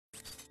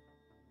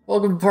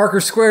Welcome to Parker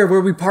Square,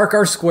 where we park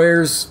our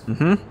squares.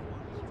 Mm-hmm.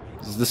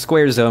 This is the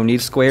square zone.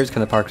 Need squares,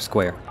 come to Parker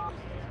Square.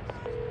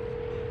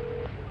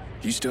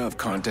 Do you still have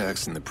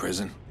contacts in the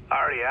prison? I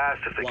already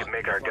asked if they could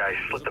make our guys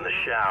slip in the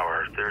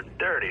shower. They're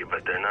dirty,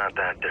 but they're not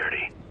that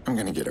dirty. I'm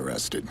gonna get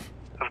arrested.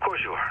 Of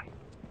course you are.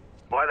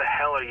 Why the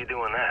hell are you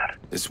doing that?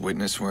 This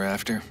witness we're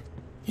after,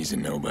 he's a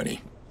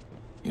nobody.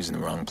 He was in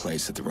the wrong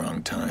place at the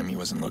wrong time. He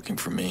wasn't looking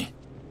for me.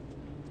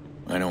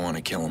 I don't want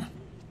to kill him.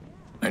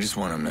 I just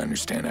want him to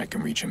understand I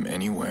can reach him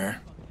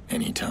anywhere,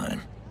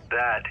 anytime.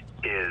 That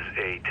is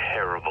a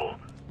terrible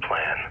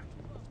plan.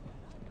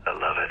 I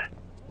love it.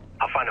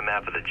 I'll find a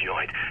map of the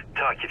joint,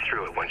 talk you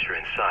through it once you're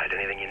inside.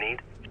 Anything you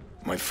need?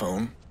 My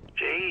phone?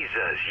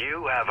 Jesus,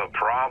 you have a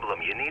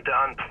problem. You need to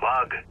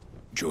unplug.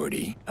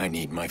 Jordy, I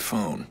need my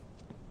phone.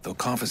 They'll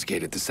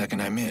confiscate it the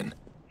second I'm in.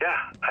 Yeah,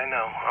 I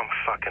know. I'm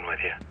fucking with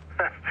you.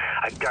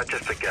 I got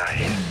just the guy.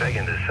 He's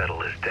begging to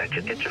settle his debt.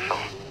 Just get your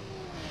phone.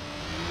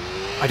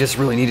 I just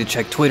really need to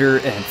check Twitter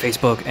and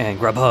Facebook and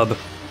Grubhub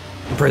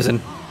in prison.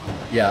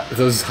 Yeah,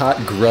 those hot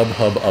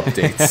Grubhub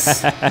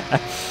updates.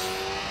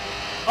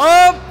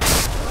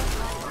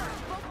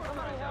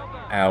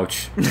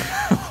 Ouch.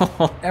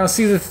 Now,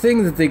 see, the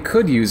thing that they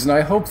could use, and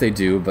I hope they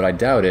do, but I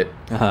doubt it,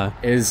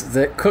 is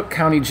that Cook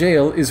County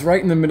Jail is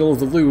right in the middle of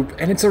the loop,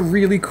 and it's a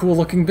really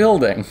cool-looking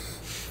building.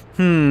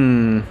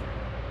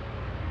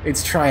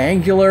 It's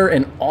triangular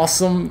and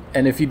awesome,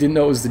 and if you didn't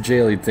know it was the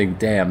jail, you'd think,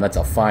 damn, that's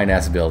a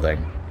fine-ass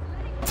building.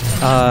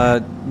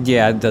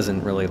 Yeah, it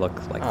doesn't really look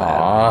like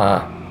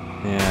that.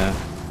 Yeah.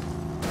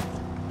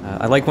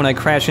 I like when I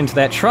crash into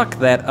that truck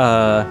that,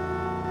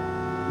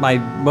 my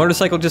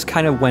motorcycle just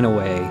kind of went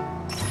away.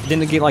 It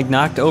didn't get, like,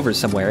 knocked over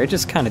somewhere. It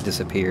just kind of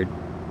disappeared.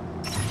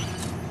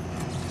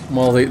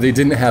 Well, they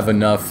didn't have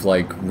enough,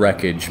 like,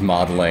 wreckage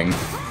modeling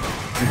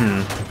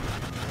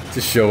to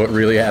show what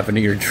really happened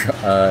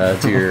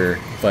to your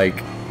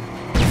bike.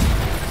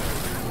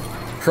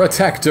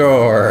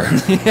 Protector!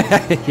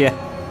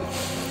 Yeah.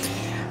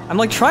 I'm,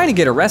 like, trying to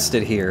get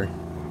arrested here.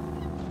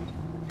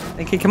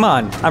 Okay, come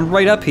on. I'm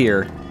right up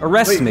here.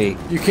 Arrest me.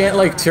 You can't,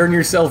 like, turn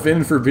yourself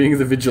in for being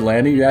the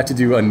vigilante? You have to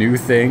do a new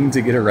thing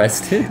to get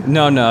arrested?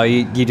 No,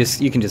 you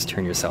can just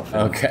turn yourself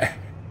in. Okay.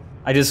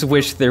 I just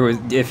wish there was,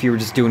 if you were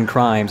just doing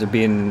crimes or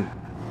doing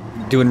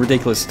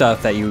ridiculous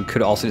stuff, that you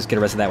could also just get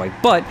arrested that way.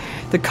 But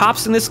the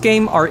cops in this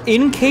game are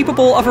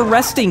incapable of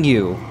arresting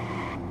you.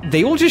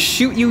 They will just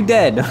shoot you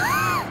dead.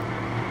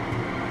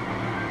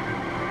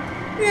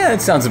 Yeah,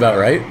 that sounds about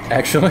right,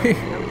 actually.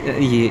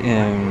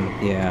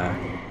 Yeah.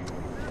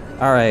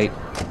 Alright.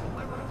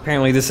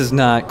 Apparently this is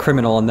not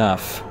criminal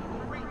enough.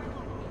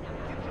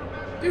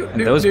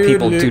 And those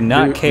people do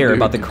not care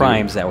about the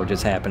crimes that were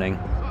just happening.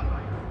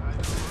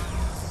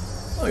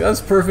 Look,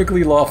 that's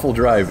perfectly lawful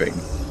driving.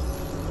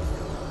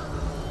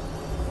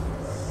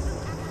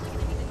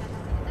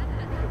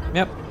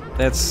 Yep,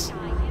 that's...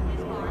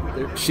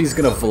 She's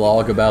gonna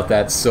vlog about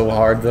that so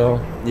hard,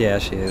 though. Yeah,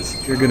 she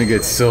is. You're gonna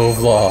get so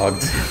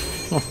vlogged.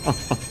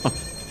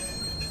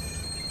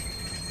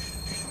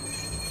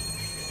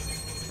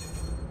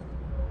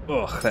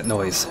 Ugh, that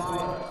noise.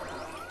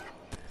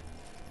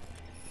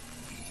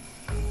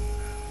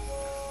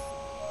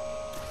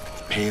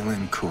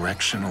 Palin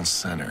Correctional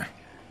Center.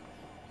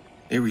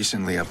 They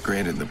recently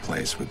upgraded the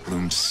place with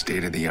Bloom's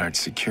state-of-the-art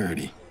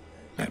security.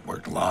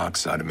 Networked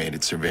locks,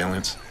 automated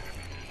surveillance.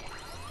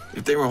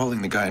 If they were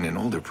holding the guy in an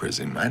older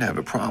prison, I'd have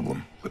a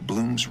problem. But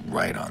Bloom's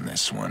right on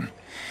this one.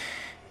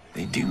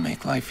 They do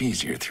make life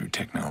easier through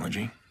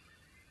technology.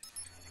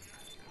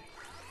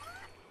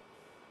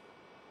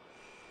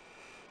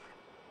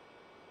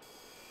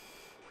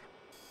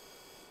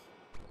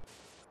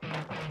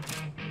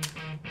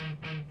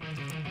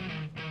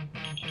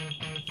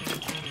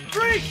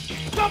 Freeze!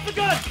 Stop the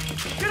gun!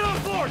 Get on the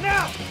floor,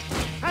 now!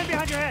 Hand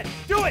behind your head!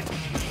 Do it!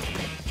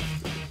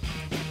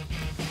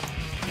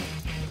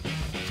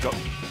 Let's go.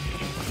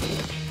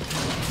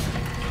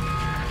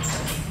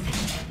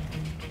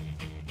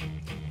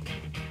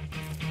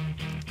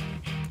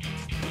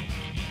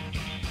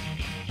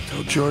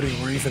 Tell Jordy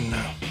we're even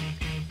now.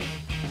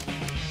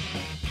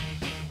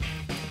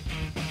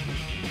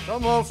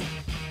 Don't move.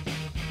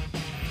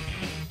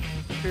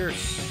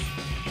 Pierce.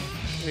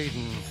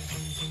 Aiden.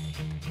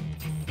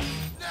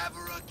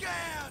 Never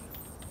again!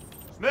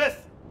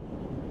 Smith!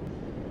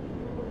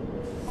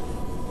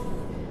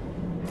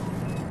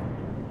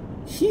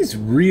 He's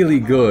really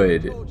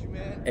good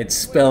at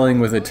spelling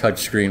with a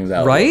touchscreen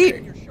without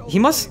Right? looking. He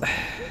must...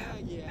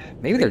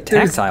 Maybe they're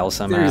tactile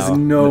somehow. There's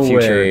no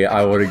way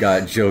I would have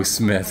got Joe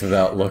Smith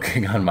without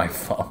looking on my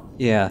phone.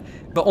 Yeah,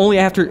 but only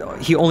after...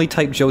 He only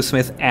typed Joe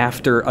Smith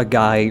after a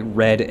guy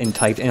read and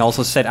typed and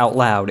also said out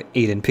loud,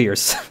 Aiden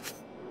Pierce.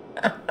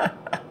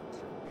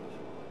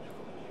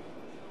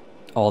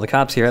 All the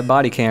cops here have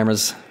body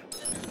cameras.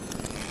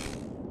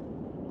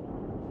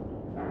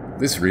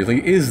 This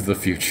really is the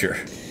future.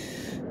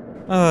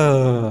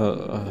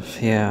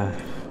 Yeah.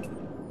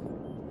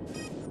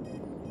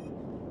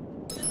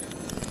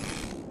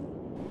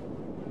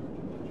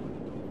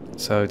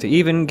 So to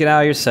even get out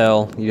of your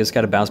cell, you just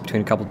gotta bounce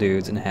between a couple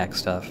dudes and hack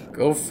stuff.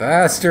 Go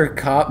faster,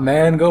 cop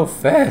man, go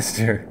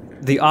faster.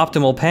 The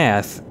optimal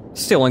path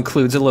still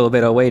includes a little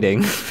bit of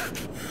waiting.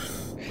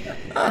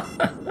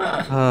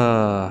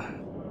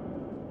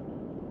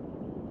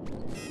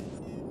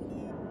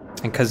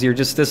 And because you're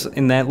just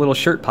in that little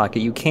shirt pocket,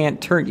 you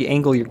can't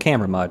angle your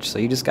camera much, so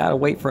you just gotta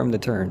wait for him to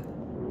turn.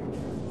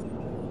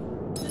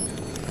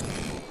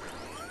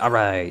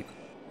 Alright.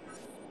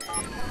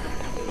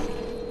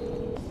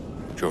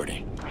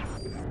 Jordy,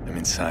 I'm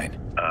inside.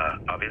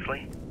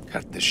 Obviously?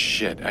 Cut the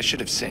shit. I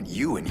should have sent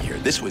you in here.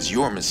 This was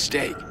your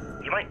mistake.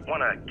 You might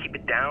want to keep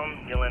it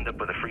down. You'll end up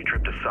with a free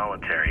trip to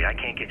solitary. I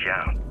can't get you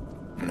out.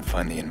 I'm gonna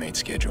find the inmate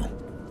schedule.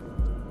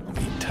 I'll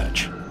be in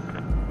touch.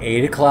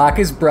 8 o'clock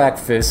is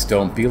breakfast,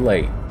 don't be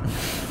late.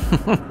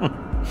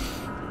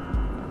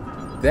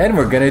 Then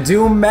we're gonna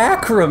do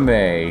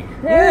macrame.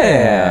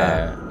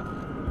 Yeah.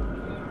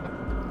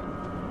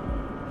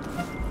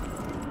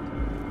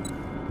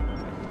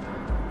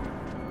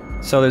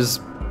 So this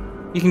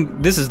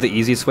is the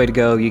easiest way to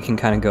go. You can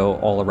kind of go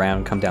all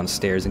around, come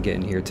downstairs and get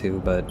in here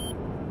too, but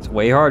it's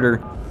way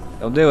harder.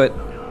 Don't do it.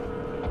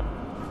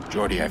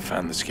 Jordy, I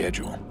found the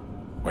schedule.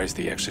 Where's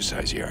the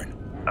exercise yard?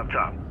 Up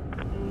top.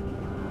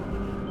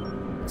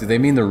 Do they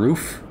mean the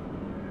roof?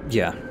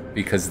 Yeah.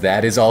 Because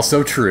that is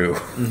also true.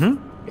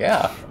 Mm-hmm.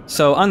 Yeah.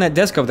 So on that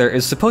desk over there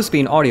is supposed to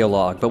be an audio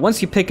log, but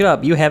once you pick it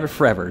up, you have it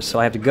forever, so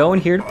I have to go in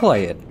here to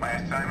play it. My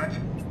assignment?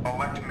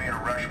 Elect me to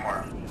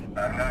Rushmore.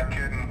 I'm not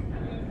kidding.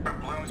 For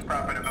Bloom's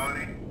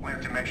profitability, we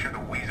have to make sure the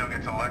weasel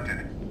gets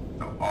elected.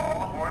 So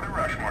all aboard the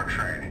Rushmore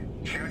train.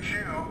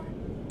 Choo-choo.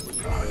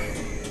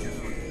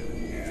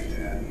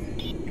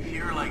 If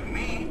you're like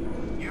me,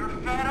 you're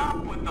fed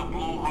up with the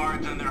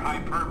blowhards and their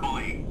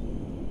hyperbole.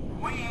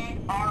 We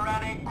are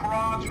at a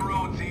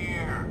crossroads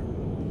here,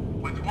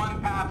 with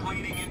one path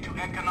leading into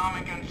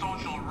economic and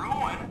social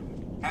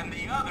ruin, and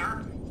the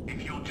other,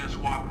 if you'll just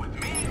walk with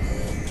me,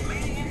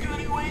 leading into a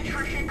new age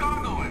for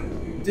Chicagoans.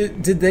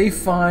 Did they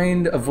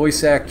find a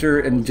voice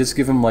actor and just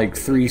give him like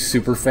 3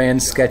 superfan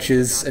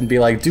sketches and be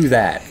like, do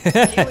that?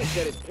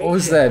 What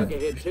was that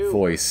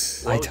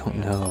voice? I don't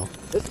know.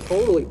 This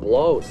totally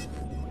blows.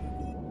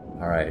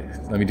 Alright,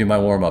 let me do my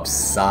warm-up.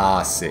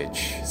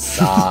 Sausage.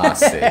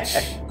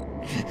 Sausage.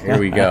 Here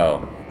we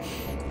go.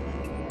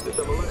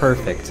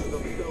 Perfect.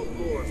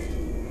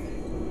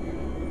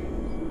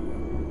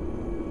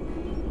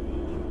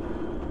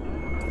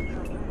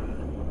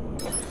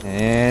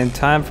 And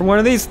time for one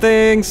of these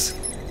things.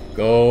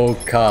 Go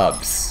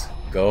Cubs.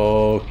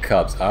 Go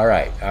Cubs.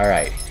 Alright,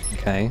 alright.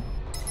 Okay.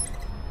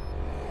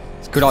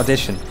 It's a good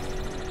audition.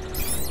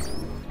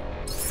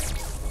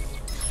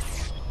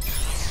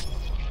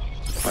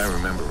 If I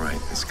remember right,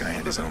 this guy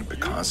had his own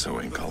Picasso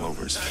ink all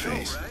over his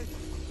face.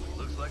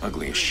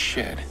 Ugly as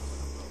shit.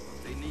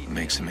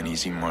 Makes him an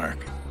easy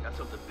mark.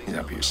 He's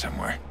up here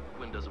somewhere.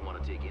 Quinn doesn't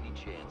want to take any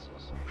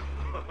chances.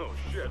 Oh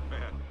shit,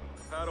 man.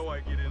 How do I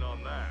get in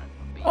on that?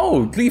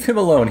 Oh, leave him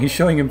alone. He's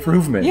showing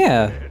improvement.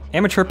 Yeah,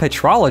 amateur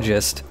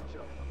petrologist.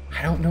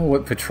 I don't know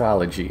what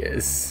petrology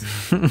is.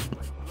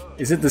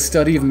 Is it the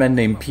study of men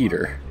named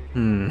Peter?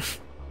 Hmm.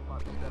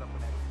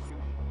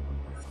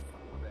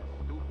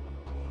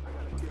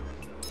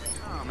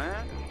 Oh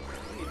man,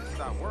 you need to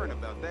stop worrying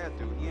about that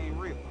dude. He ain't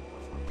real.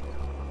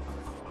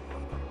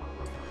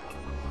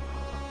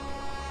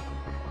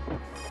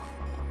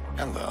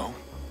 Hello.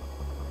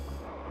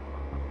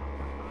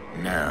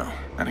 Now,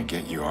 how to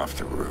get you off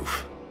the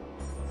roof.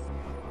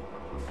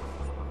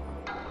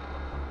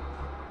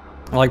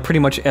 Like pretty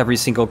much every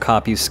single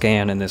cop you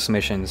scan in this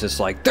mission is just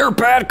like, they're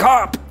bad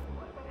cop!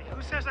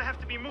 Who says I have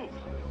to be moved?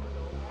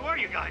 Who are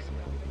you guys?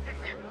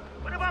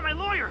 What about my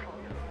lawyer?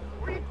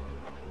 Where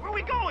are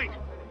we going?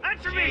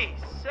 Answer me!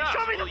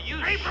 Show me will the you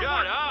paperwork!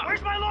 shut up?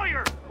 Where's my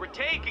lawyer? We're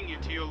taking you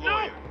to your No!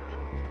 lawyer.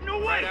 No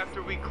way! Right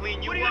after we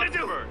clean you What are you up gonna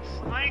do? first.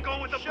 I ain't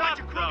going with a Shut bunch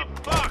of the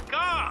crooked... fuck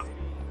up!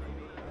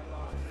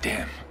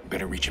 Damn,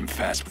 better reach him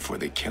fast before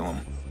they kill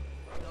him.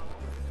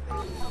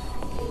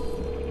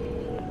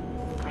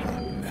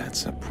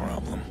 That's a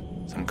problem.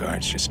 Some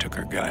guards just took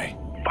our guy.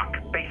 Fuck,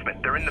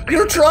 basement. They're in the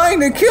You're basement. trying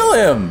to kill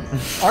him!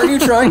 Are you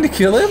trying to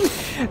kill him?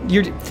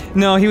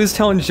 No, he was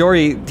telling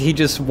Jory he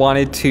just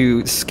wanted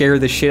to scare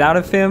the shit out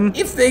of him.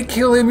 If they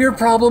kill him, your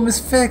problem is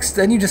fixed.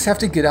 Then you just have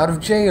to get out of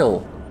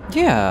jail.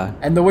 Yeah.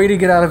 And the way to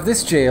get out of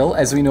this jail,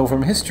 as we know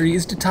from history,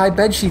 is to tie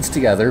bed sheets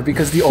together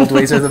because the old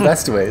ways are the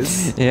best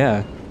ways.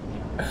 Yeah.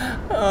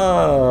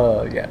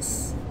 Oh,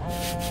 yes.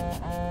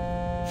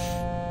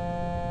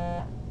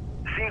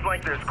 Seems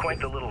like there's quite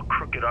the little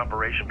crooked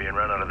operation being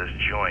run out of this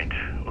joint.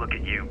 Look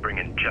at you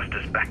bringing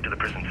justice back to the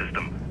prison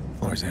system.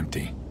 Floor's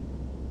empty.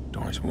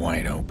 Door's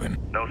wide open.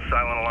 No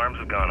silent alarms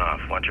have gone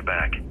off. Watch your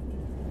back.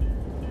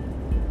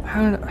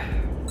 I don't know.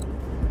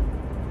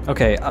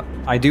 Okay,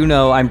 I do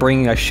know I'm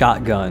bringing a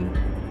shotgun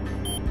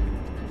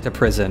to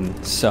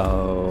prison,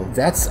 so...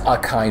 That's a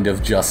kind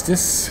of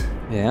justice.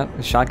 Yeah,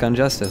 shotgun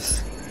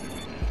justice.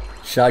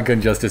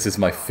 Shotgun Justice is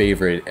my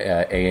favorite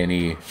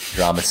A&E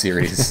drama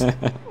series.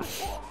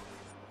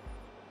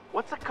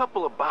 What's a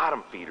couple of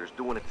bottom feeders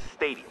doing at the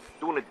stadium?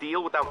 Doing a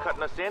deal without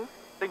cutting us in?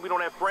 Think we don't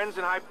have friends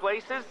in high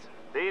places?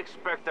 They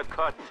expect a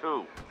cut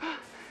too.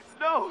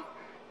 No!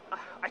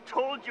 I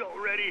told you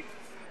already.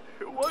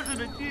 It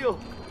wasn't a deal.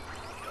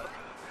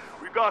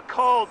 We got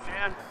called,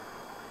 man.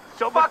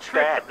 Someone Fuck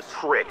that,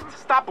 tricked.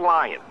 Stop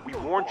lying. We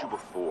warned you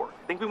before.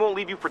 Think we won't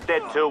leave you for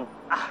dead too?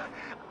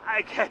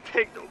 I can't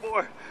take no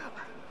more.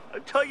 I'll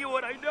tell you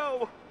what I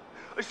know.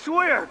 I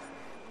swear.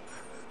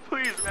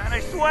 Please, man, I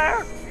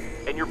swear.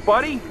 And your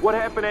buddy? What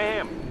happened to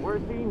him?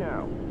 Where's he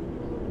now?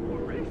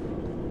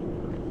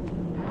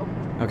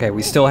 Okay,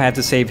 we still have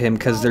to save him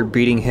because they're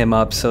beating him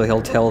up, so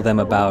he'll tell them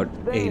about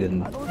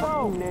Aiden.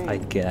 I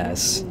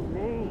guess.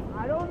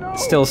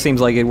 Still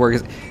seems like it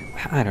works.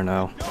 I don't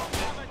know.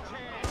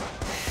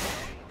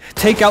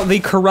 Take out the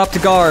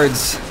corrupt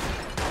guards,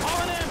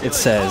 it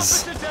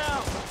says.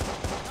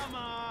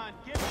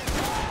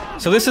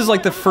 So this is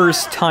like the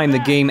first time the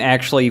game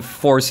actually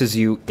forces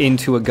you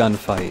into a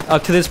gunfight.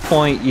 Up to this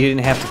point, you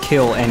didn't have to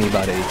kill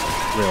anybody,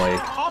 really.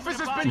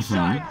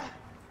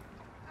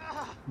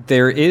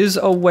 There is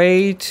a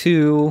way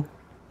to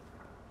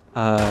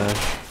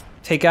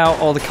take out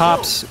all the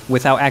cops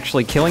without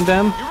actually killing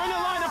them,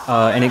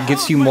 and it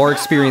gets you more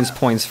experience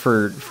points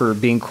for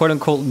being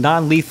quote-unquote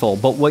non-lethal.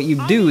 But what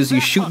you do is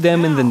you shoot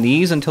them in the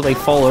knees until they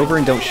fall over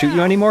and don't shoot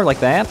you anymore, like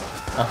that.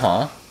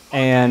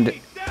 And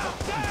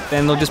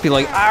then they'll just be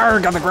like,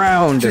 "Arg!" on the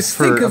ground. Just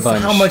for think a of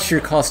bunch. how much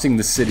you're costing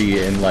the city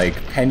in like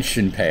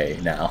pension pay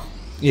now.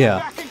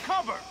 Yeah.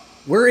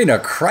 We're in a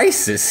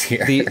crisis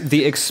here.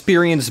 The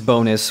experience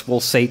bonus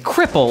will say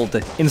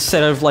crippled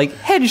instead of like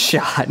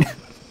headshot.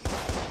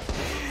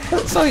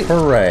 So,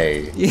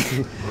 hooray!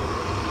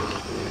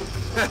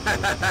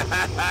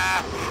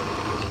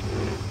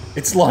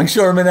 It's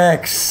Longshoreman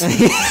X.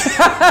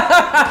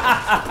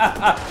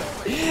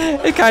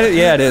 It kind of,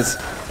 yeah, it is.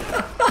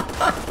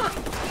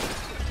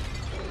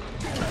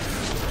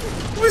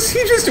 Was he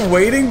just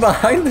waiting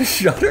behind the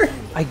shutter?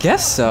 I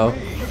guess so.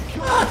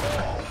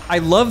 I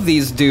love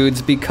these dudes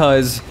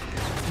because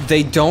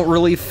they don't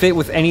really fit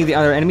with any of the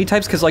other enemy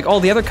types, because like all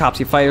the other cops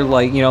you fight are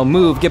like, you know,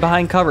 move, get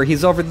behind cover,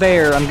 he's over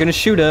there, I'm gonna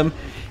shoot him.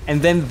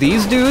 And then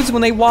these dudes,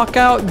 when they walk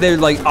out, they're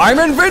like, I'm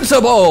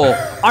invincible!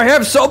 I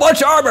have so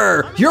much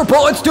armor! Your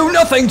bullets do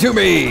nothing to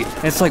me!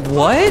 And it's like,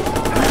 what?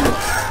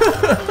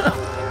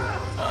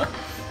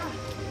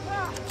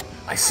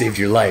 I saved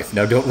your life,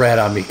 now don't rat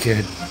on me,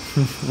 kid.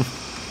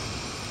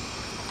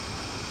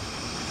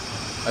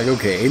 Like,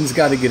 okay, Aiden's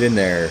gotta get in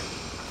there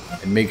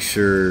and make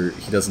sure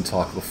he doesn't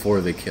talk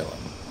before they kill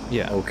him.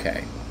 Yeah.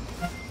 Okay.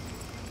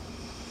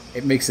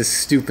 It makes a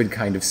stupid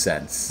kind of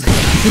sense.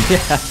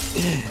 Yeah.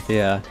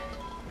 Yeah.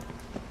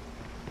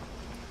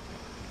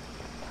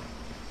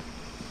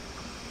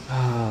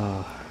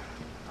 Oh,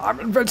 I'm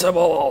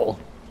invincible!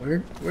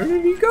 Where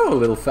did he go,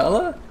 little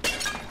fella?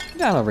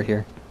 Down over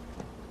here.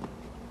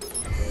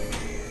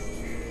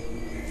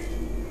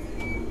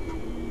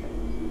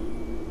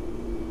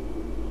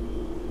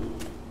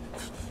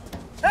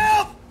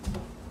 Help!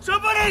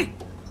 Somebody!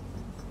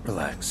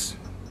 Relax.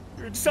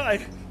 You're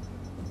inside.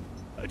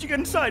 How'd you get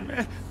inside,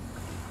 man?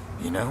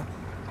 You know,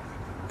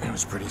 it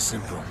was pretty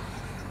simple.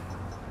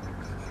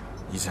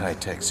 These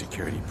high-tech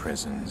security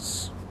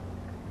prisons,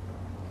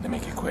 they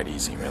make it quite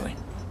easy, really.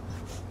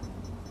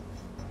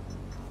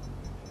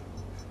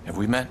 Have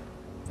we met?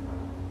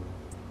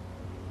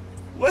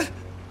 What?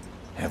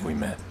 Have we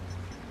met?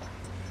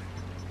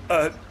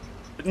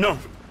 No.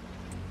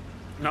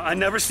 No, I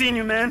never seen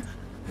you, man.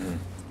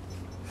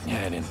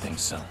 Yeah, I didn't think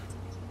so.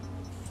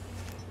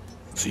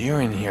 So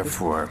you're in here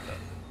for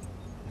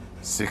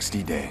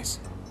 60 days.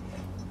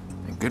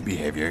 In good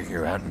behavior,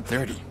 you're out in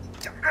 30.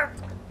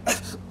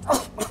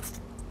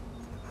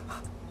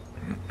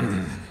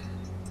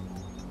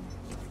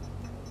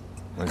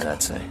 What does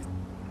that say?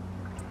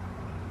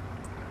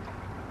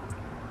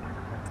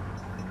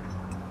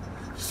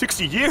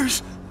 60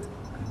 years?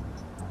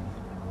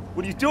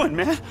 What are you doing,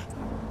 man?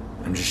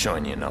 I'm just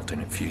showing you an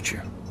alternate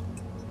future.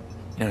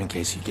 You know, in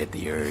case you get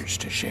the urge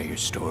to share your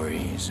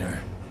stories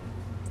or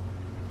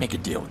make a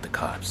deal with the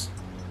cops.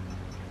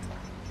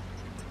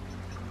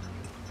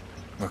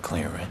 We're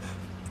clear, right?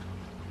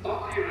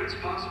 All units,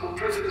 possible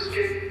prison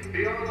escape.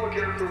 Be on the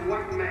lookout for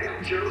white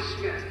male Joe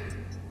Smith.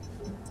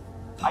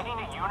 I need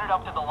a unit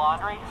up to the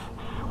laundry.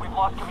 We've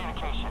lost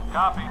communication.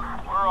 Copy.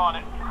 We're on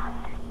it.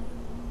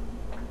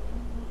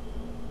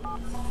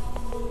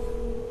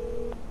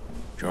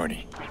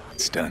 Jordy,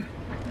 it's done.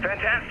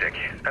 Fantastic.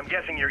 I'm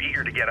guessing you're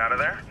eager to get out of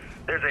there.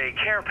 There's a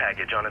care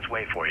package on its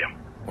way for you.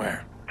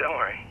 Where? Don't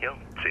worry, you'll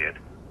see it.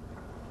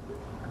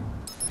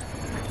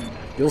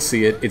 You'll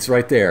see it. It's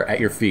right there at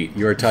your feet.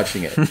 You are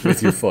touching it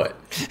with your foot.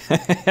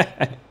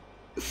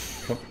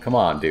 Come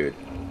on, dude.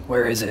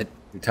 Where is it?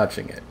 You're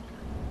touching it.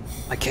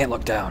 I can't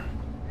look down.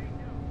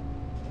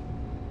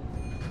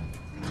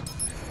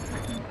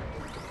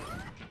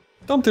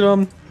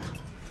 Dum-dum.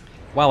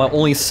 Wow, I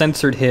only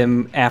censored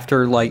him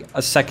after like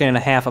a second and a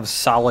half of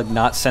solid,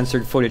 not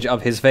censored footage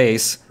of his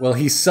face. Well,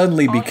 he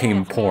suddenly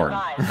became porn.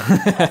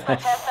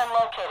 Suspect has been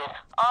located.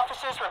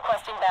 Officers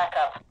requesting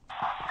backup.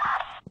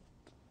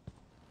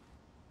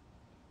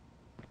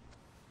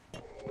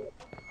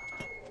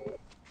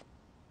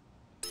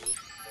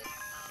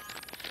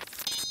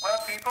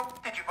 people?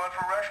 Did you vote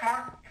for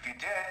Rushmore? If you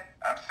did,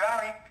 I'm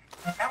sorry.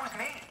 That was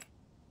me.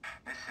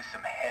 This is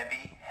some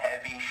heavy,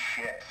 heavy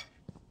shit.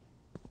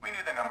 We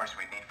knew the numbers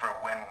we'd need for a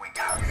win when we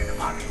calculated the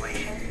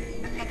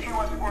population. The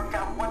CTOS worked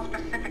out what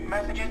specific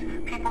messages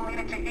people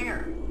needed to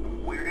hear.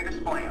 We're to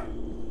display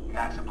them.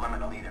 Not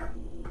subliminal either.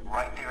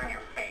 Right there in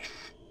your face.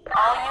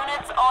 All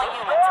units,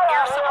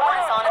 air support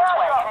is on its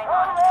way.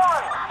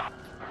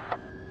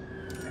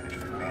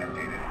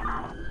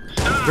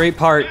 The great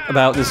part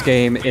about this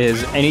game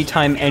is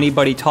anytime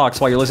anybody talks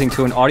while you're listening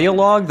to an audio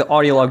log, the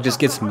audio log just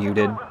gets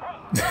muted.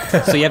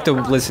 So you have to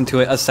listen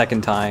to it a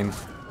second time,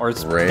 or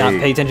not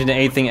pay attention to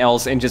anything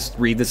else and just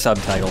read the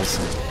subtitles.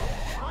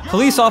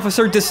 Police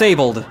officer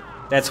disabled.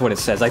 That's what it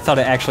says. I thought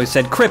it actually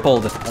said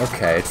crippled.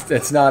 Okay,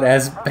 it's not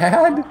as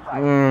bad.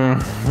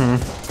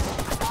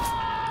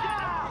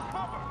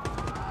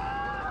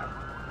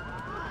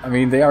 I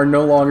mean, they are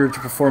no longer to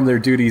perform their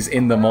duties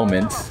in the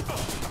moment.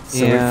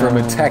 So from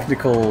a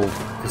technical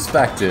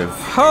perspective...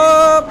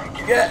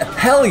 Yeah,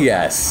 hell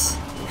yes!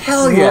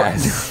 Hell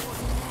yes!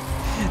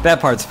 That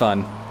part's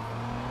fun.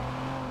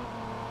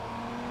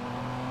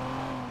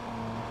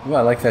 Well,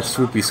 I like that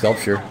swoopy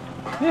sculpture.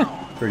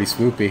 Yeah. Pretty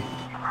swoopy.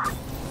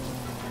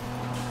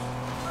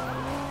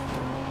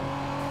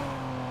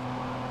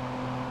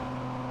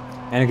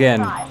 And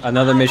again,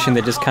 another mission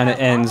that just kind of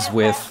ends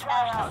with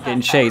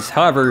getting chased.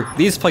 However,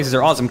 these places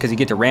are awesome because you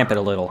get to ramp it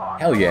a little.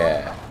 Hell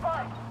yeah.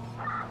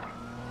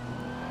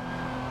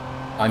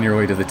 On your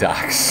way to the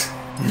docks.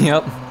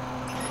 Yep.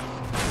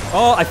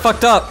 Oh, I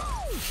fucked up!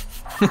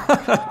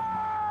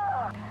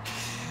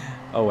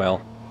 Oh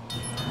well.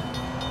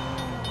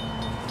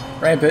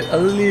 Ramp it, a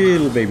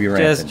little baby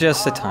ramp.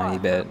 Just a tiny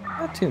bit.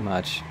 Not too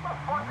much.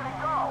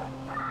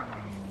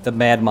 The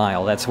Mad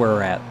Mile, that's where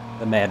we're at.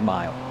 The Mad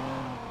Mile.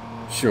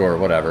 Sure,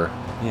 whatever.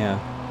 Yeah.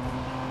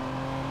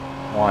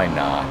 Why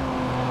not?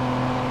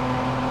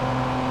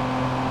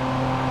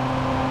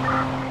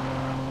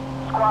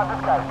 Squad,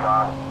 this guy's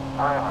gone.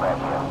 We're in red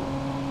here.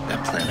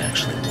 That plan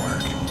actually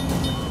worked.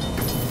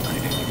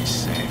 Identity's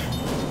safe.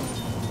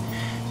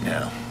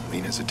 Now,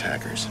 Lena's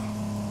attackers.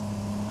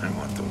 I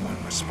want the one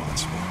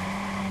responsible.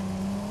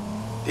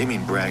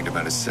 Damien bragged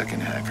about a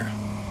second hacker.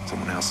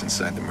 Someone else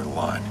inside the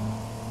Merlot.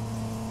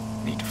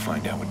 Need to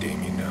find out what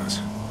Damien knows.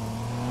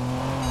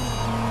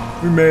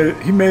 We made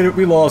it. He made it.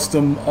 We lost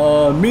him.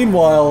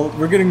 Meanwhile,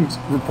 we're getting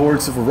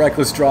reports of a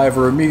reckless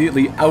driver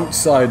immediately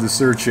outside the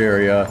search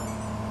area.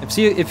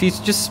 If he's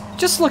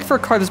just look for a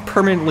car that's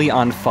permanently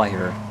on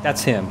fire.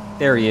 That's him.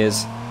 There he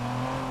is.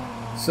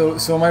 So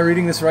am I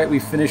reading this right? We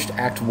finished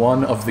Act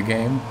 1 of the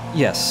game?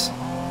 Yes.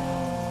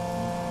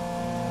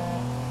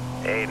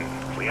 Aiden,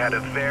 we had a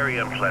very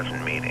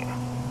unpleasant meeting.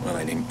 Well,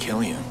 I didn't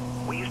kill you.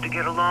 We used to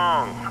get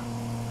along.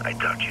 I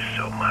taught you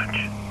so much.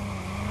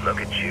 Look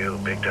at you,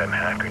 big-time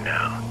hacker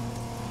now.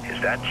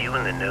 Is that you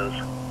in the news?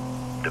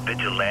 The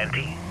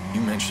vigilante?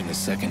 You mentioned a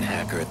second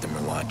hacker at the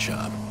Merlot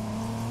job.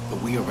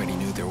 But we already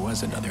knew there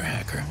was another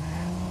hacker.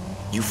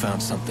 You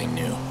found something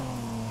new.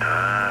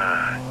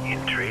 Ah,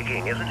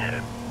 intriguing, isn't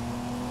it?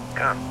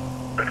 Come,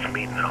 let's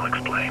meet and I'll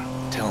explain.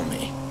 Tell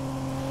me.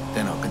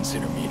 Then I'll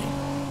consider meeting.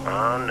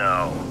 Oh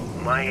no.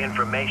 My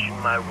information,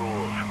 my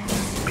rules.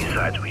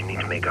 Besides, we need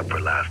to make up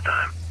for last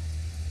time.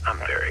 I'm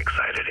very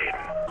excited,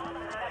 Aiden.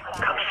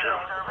 Come soon.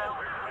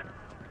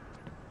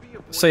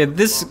 So yeah,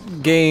 this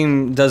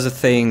game does a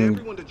thing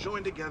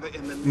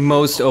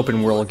most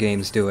open world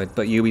games do it,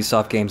 but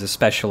Ubisoft games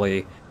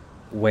especially,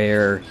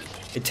 where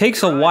it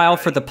takes a while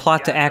for the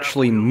plot to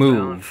actually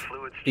move,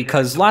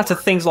 because lots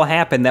of things will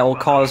happen that will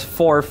cause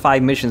 4 or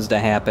 5 missions to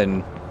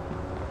happen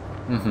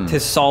to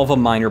solve a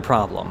minor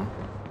problem.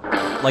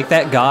 Like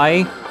that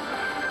guy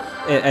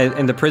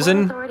in the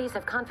prison,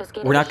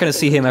 we're not going to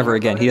see him ever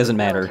again. He doesn't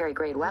matter.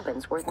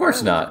 Of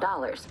course not.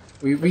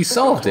 We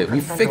solved it.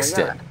 We fixed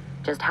it.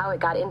 Just how it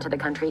got into the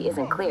country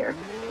isn't clear.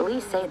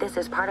 Police say this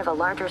is part of a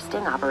larger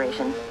sting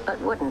operation, but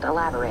wouldn't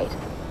elaborate.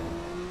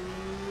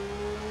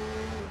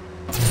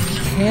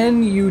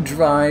 Can you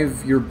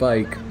drive your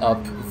bike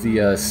up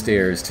the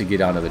stairs to get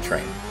onto the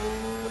train?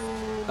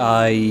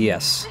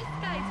 Yes.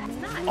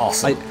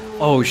 Awesome.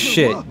 Oh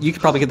shit, you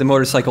could probably get the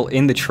motorcycle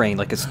in the train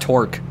like it's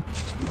torque.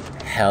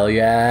 Hell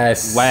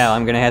yes. Wow,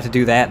 I'm gonna have to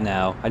do that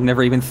now. I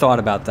never even thought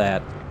about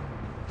that.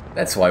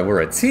 That's why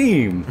we're a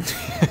team.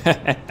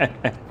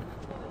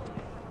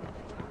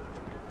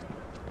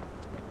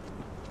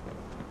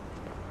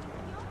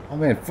 Oh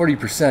man,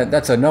 40%,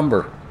 that's a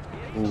number.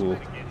 Ooh.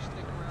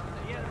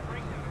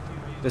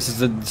 This is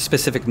the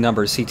specific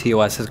number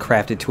CTOS has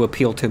crafted to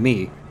appeal to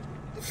me.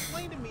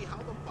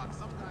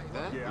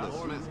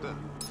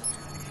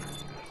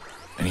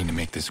 I need to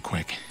make this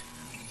quick.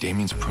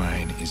 Damien's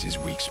pride is his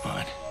weak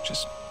spot.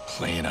 Just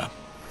play it up.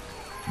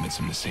 Convince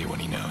him to say what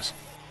he knows.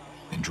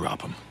 Then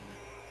drop him.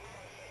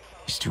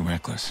 He's too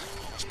reckless.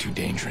 He's too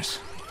dangerous.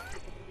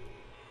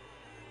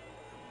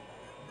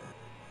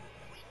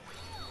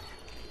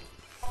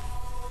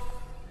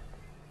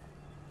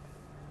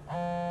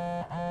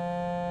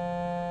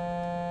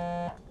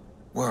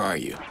 Where are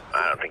you?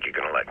 I don't think you're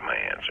gonna like my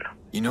answer.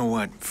 You know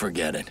what?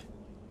 Forget it.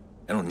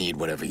 I don't need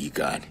whatever you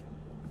got.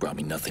 You brought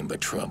me nothing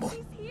but trouble.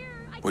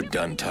 We're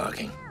done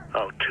talking.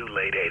 Oh, too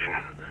late,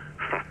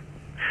 Aiden.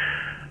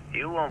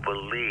 You won't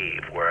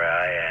believe where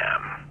I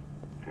am.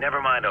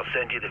 Never mind, I'll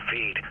send you the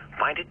feed.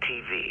 Find a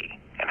TV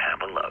and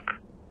have a look.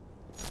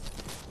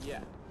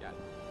 Yeah, got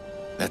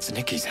it. That's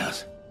Nikki's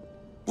house.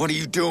 What are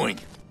you doing?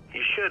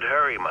 You should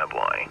hurry, my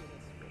boy.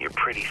 Your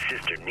pretty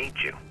sister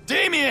needs you.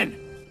 Damien!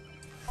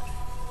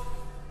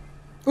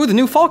 Ooh, the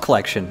new fall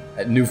collection.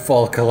 That new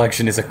fall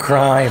collection is a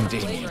crime.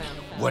 Damien,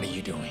 what are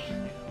you doing?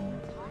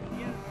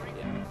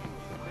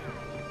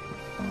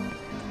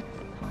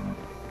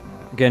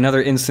 Again,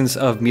 another instance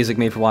of music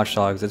made for Watch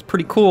Dogs. It's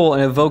pretty cool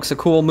and evokes a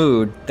cool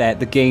mood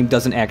that the game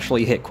doesn't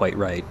actually hit quite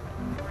right.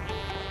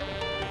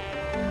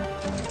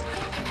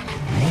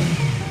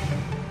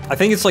 I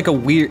think it's like a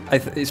weird...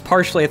 It's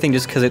partially, I think,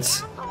 just because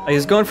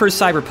it's going for a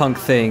cyberpunk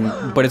thing,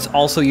 but it's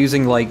also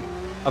using, like,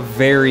 a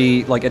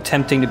very, like,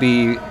 attempting to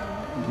be,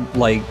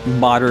 like,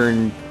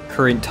 modern,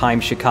 current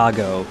time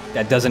Chicago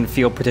that doesn't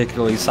feel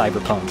particularly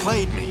cyberpunk. He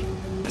played me.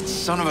 That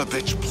son of a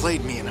bitch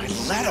played me and I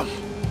let him.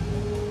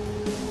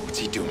 What's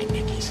he doing,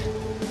 Nikki's?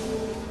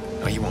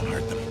 No, he won't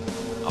hurt them.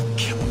 I'll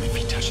kill him if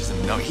he touches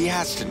them. No, he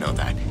has to know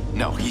that.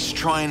 No, he's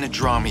trying to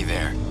draw me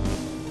there.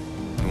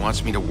 He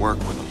wants me to work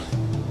with him.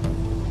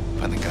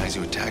 Find the guys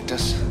who attacked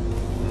us?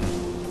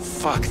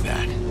 Fuck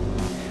that.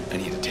 I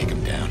need to take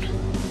him down.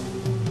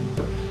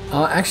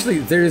 Actually,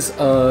 there's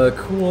a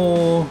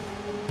cool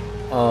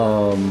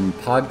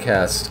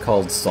podcast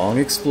called Song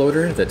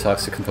Exploder that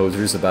talks to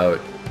composers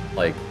about,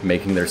 like,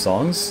 making their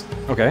songs.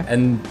 Okay.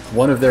 And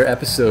one of their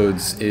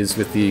episodes is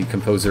with the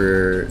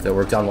composer that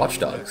worked on Watch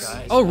Dogs.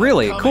 Oh,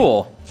 really?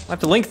 Cool. I'll have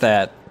to link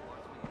that.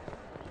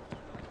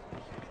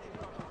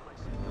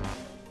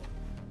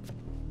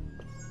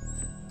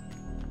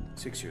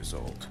 "6 years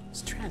old.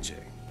 It's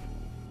tragic.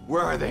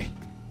 Where are they?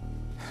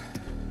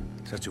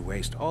 Such a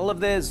waste. All of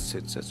this,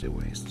 it's such a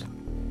waste.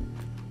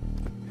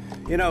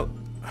 You know,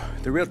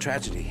 the real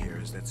tragedy here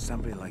is that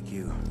somebody like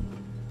you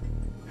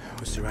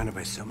was surrounded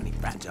by so many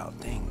fragile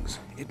things.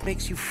 It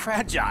makes you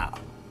fragile."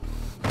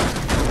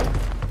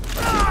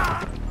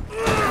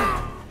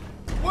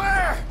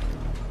 Where?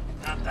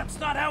 That's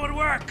not how it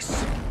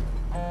works.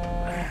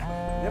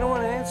 You don't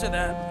want to answer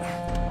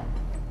that.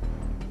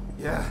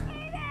 Yeah.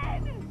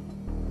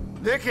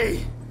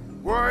 Nikki!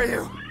 Where are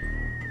you?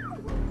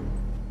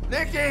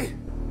 Nikki!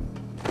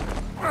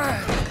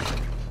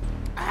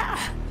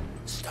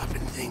 Stop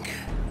and think.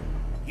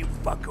 You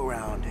fuck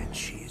around and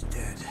she's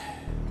dead.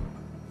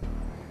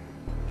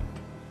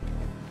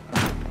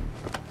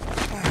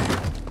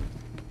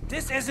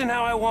 This isn't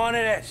how I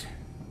wanted it.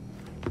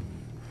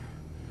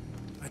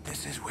 But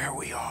this is where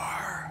we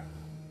are.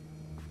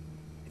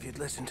 If you'd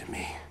listened to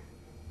me,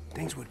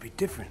 things would be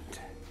different.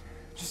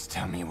 Just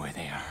tell me where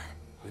they are.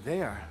 Where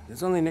they are,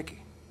 there's only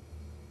Nikki.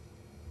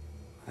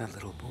 That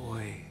little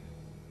boy.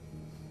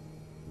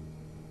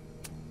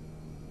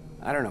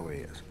 I don't know where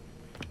he is.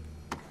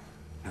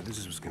 Now, this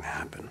is what's gonna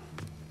happen.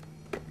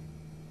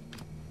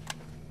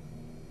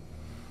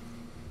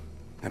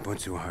 I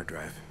points to a hard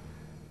drive.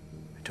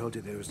 I told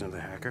you there was another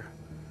hacker.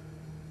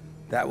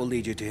 That will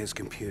lead you to his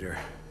computer.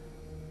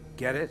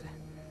 Get it?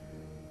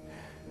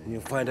 And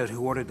you'll find out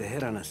who ordered the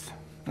hit on us.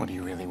 What do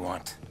you really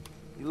want?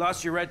 You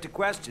lost your right to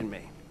question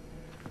me.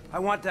 I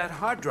want that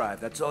hard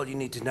drive, that's all you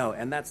need to know,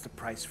 and that's the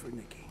price for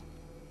Nikki.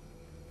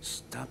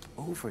 Stop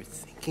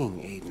overthinking,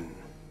 Aiden.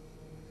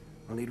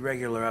 I'll need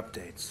regular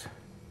updates.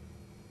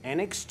 In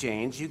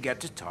exchange, you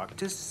get to talk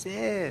to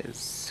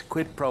Sis.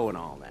 Quid pro and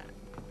all that.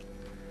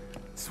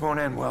 This won't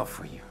end well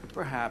for you.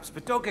 Perhaps,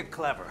 but don't get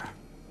clever.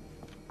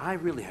 I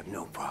really have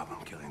no problem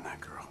killing that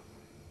girl.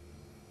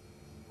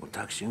 We'll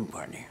talk soon,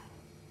 partner.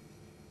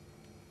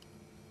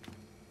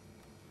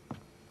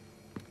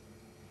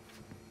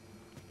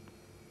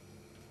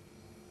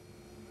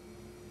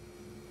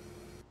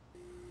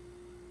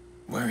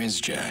 Where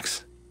is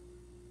Jax?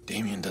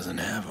 Damien doesn't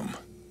have him.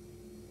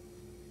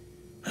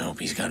 I hope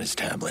he's got his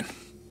tablet.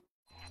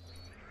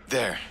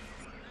 There.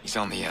 He's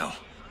on the L.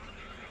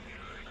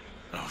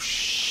 Oh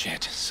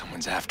shit,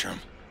 someone's after him.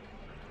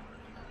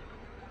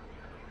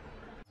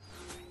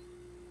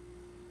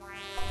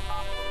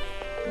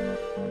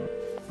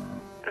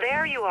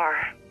 There you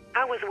are.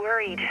 I was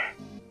worried.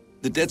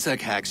 The DedSec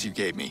hacks you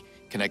gave me.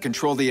 Can I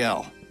control the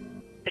L?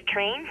 The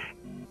trains?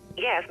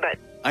 Yes, but...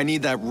 I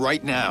need that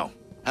right now.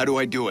 How do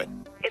I do it?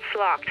 It's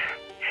locked.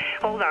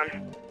 Hold on.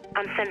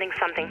 I'm sending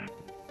something.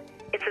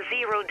 It's a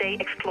 0-day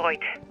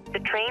exploit. The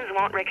trains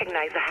won't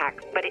recognize the hack,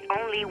 but it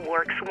only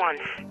works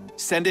once.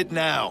 Send it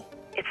now.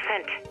 It's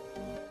sent.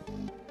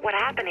 What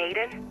happened,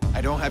 Aiden? I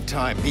don't have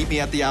time. Meet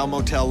me at the Al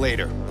Motel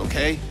later,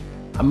 okay?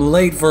 I'm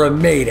late for a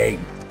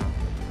meeting.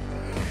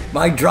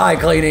 My dry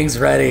cleaning's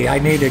ready. I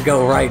need to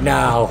go right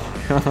now.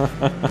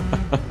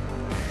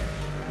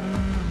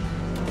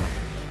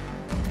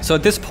 So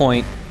at this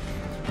point,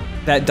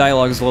 that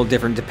dialogue is a little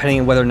different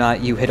depending on whether or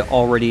not you had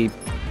already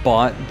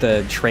bought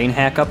the train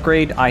hack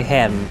upgrade. I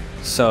hadn't,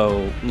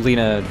 so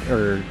Lena,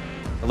 or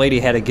the lady,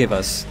 had to give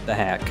us the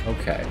hack.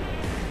 Okay.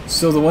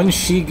 So the one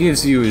she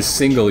gives you is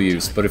single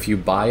use, but if you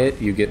buy it,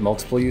 you get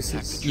multiple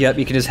uses? Yep,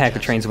 you can just hack the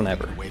trains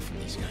whenever.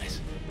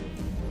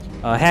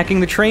 Hacking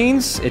the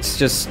trains, it's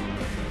just...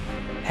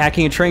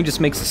 Hacking a train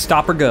just makes it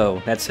stop or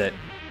go. That's it.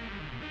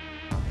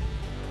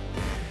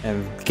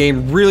 And the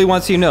game really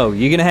wants you to know,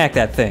 you're gonna hack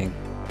that thing.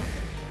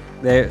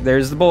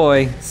 There's the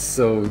boy.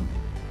 So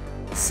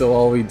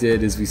all we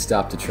did is we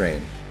stopped a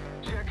train.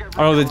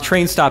 Oh, the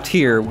train stopped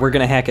here. We're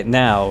gonna hack it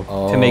now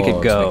to make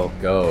it go. To make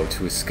it go,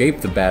 to escape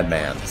the bad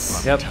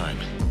mans. Yep. Time.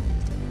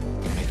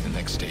 Make the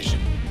next station.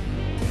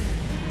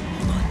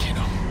 Hold on,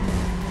 kiddo.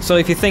 So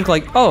if you think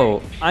like,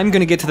 oh, I'm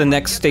gonna get to the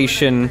next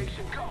station,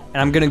 and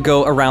I'm gonna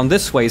go around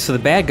this way so the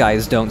bad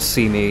guys don't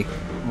see me.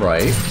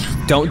 Right.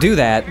 Don't do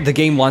that. The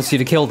game wants you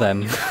to kill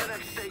them.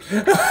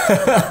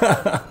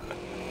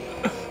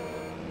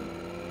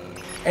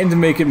 And to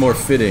make it more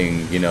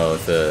fitting, you know,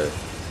 the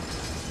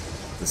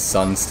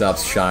sun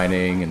stops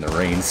shining and the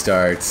rain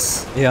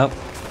starts. Yep.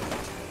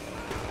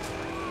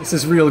 This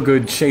is real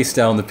good chase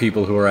down the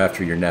people who are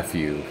after your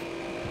nephew.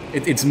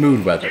 It's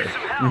mood weather.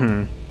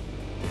 Mm-hmm.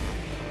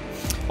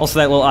 Also,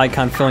 that little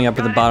icon filling up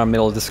in the bottom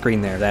middle of the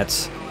screen there,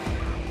 that's...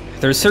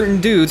 There's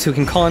certain dudes who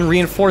can call in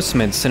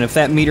reinforcements, and if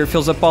that meter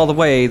fills up all the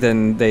way,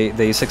 then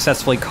they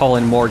successfully call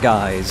in more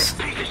guys.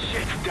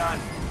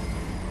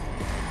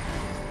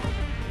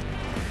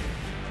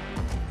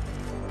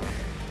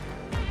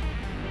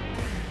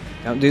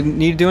 Don't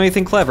need to do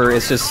anything clever,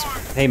 it's just,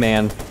 hey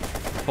man,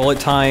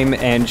 bullet time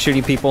and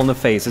shooting people in the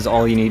face is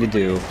all you need to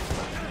do.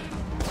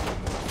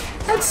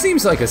 That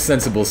seems like a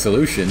sensible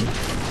solution.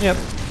 Yep.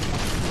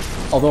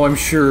 Although I'm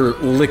sure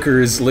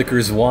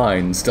Liquors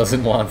Wines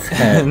doesn't want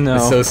that No.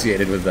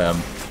 associated with them.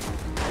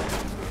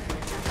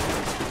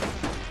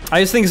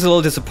 I just think it's a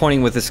little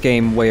disappointing with this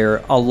game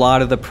where a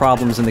lot of the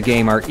problems in the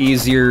game are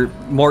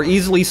more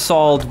easily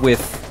solved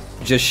with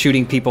just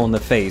shooting people in the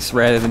face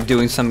rather than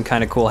doing some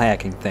kind of cool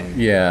hacking thing.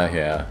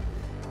 Yeah.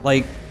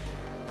 Like,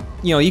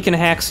 you know, you can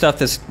hack stuff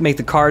to make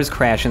the cars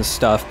crash and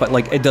stuff, but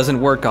like it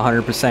doesn't work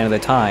 100% of the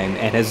time,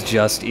 and it's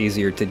just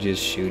easier to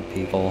just shoot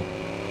people.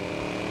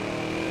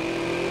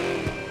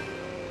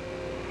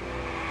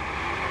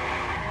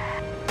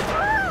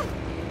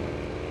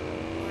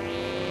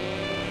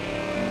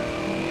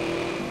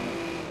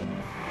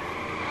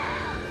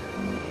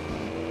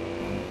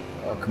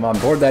 Oh, come on,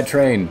 board that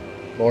train.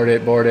 Board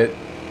it.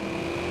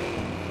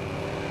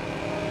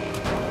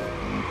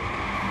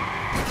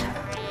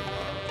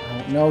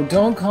 No,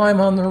 don't climb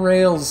on the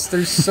rails.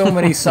 There's so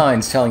many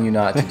signs telling you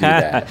not to do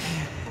that.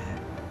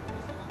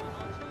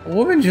 A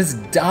woman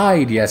just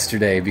died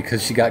yesterday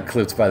because she got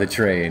clipped by the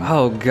train.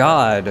 Oh,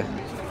 God.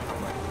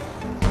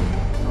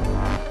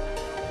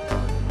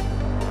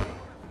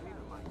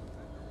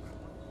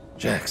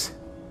 Jax.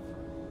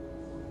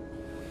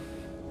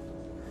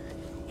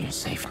 You're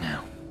safe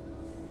now.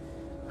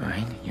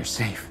 Alright? You're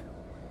safe.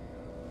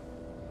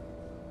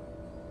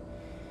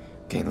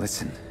 Okay,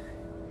 listen.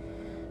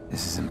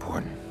 This is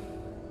important.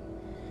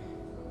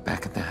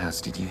 Back at the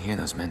house, did you hear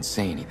those men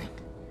say anything?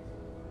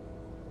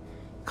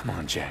 Come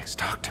on, Jax,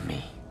 talk to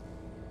me.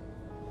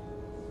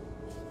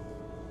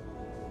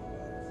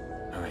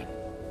 Alright.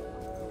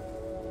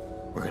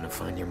 We're gonna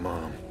find your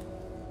mom.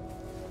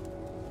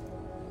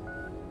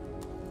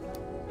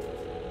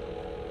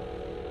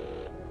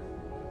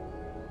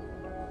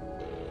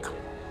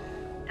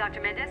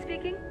 Dr. Mendez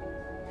speaking?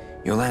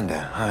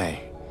 Yolanda,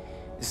 hi.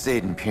 This is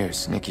Aiden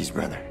Pierce, Nikki's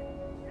brother.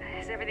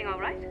 Is everything all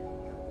right?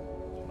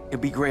 It'd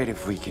be great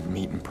if we could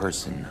meet in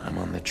person. I'm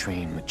on the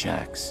train with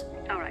Jax.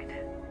 All right.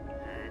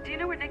 Do you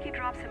know where Nikki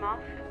drops him off?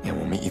 Yeah,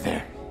 we'll meet you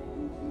there.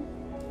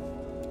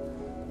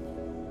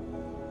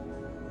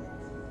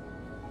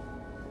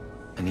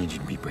 I need you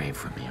to be brave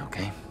for me,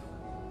 okay?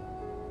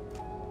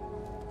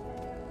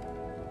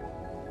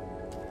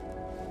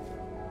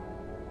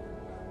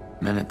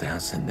 Men at the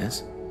house said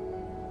this.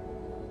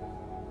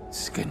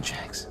 This is good,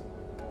 Jax.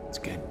 It's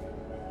good.